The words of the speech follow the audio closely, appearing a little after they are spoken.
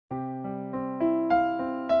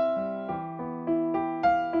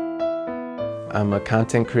I'm a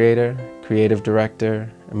content creator, creative director,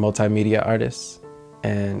 and multimedia artist,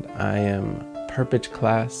 and I am Perpich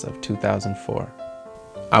class of 2004.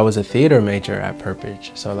 I was a theater major at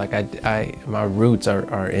Perpich, so like my roots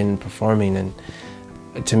are in performing,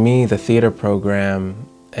 and to me the theater program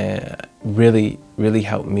really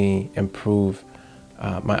helped me improve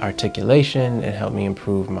my articulation. It helped me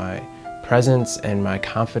improve my presence and my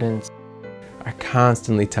confidence. I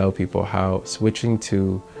constantly tell people how switching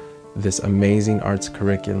to this amazing arts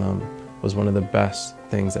curriculum was one of the best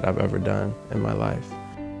things that I've ever done in my life.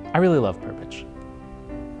 I really love Perpich.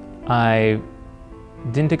 I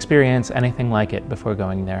didn't experience anything like it before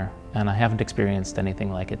going there, and I haven't experienced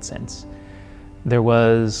anything like it since. There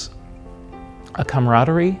was a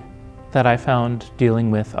camaraderie that I found dealing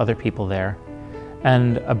with other people there,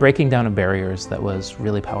 and a breaking down of barriers that was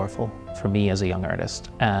really powerful for me as a young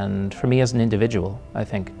artist, and for me as an individual, I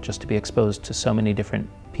think, just to be exposed to so many different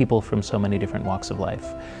people from so many different walks of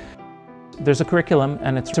life. There's a curriculum,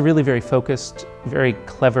 and it's a really very focused, very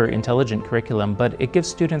clever, intelligent curriculum, but it gives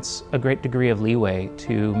students a great degree of leeway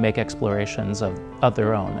to make explorations of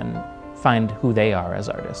their own and find who they are as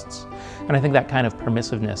artists. And I think that kind of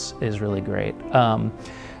permissiveness is really great. And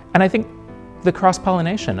I think the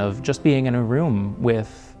cross-pollination of just being in a room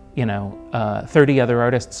with 30 other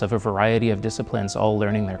artists of a variety of disciplines all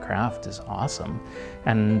learning their craft is awesome.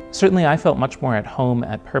 And certainly I felt much more at home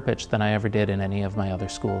at Perpich than I ever did in any of my other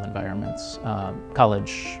school environments,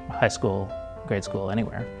 college, high school, grade school,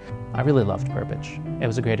 anywhere. I really loved Perpich. It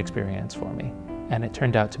was a great experience for me, and it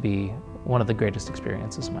turned out to be one of the greatest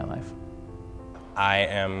experiences of my life. I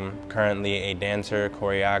am currently a dancer,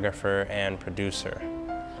 choreographer, and producer.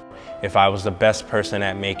 If I was the best person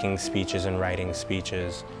at making speeches and writing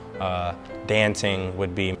speeches, dancing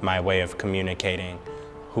would be my way of communicating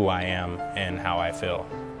who I am and how I feel.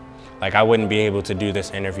 Like, I wouldn't be able to do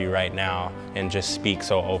this interview right now and just speak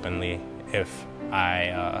so openly if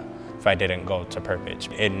I didn't go to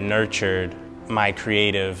Perpich. It nurtured my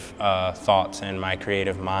creative thoughts and my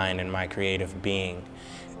creative mind and my creative being.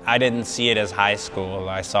 I didn't see it as high school,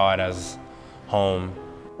 I saw it as home.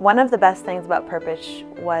 One of the best things about Perpich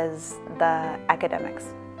was the academics,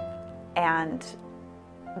 and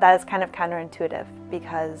that is kind of counterintuitive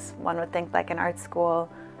because one would think, like, in art school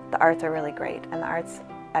the arts are really great and the arts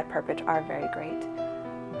at Perpich are very great,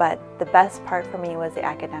 but the best part for me was the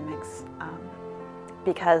academics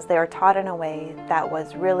because they were taught in a way that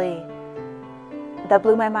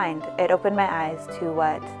blew my mind. It opened my eyes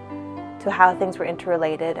to how things were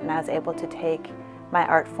interrelated, and I was able to take my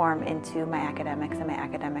art form into my academics and my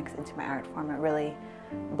academics into my art form. It really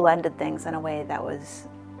blended things in a way that was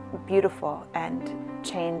beautiful and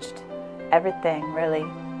changed everything, really.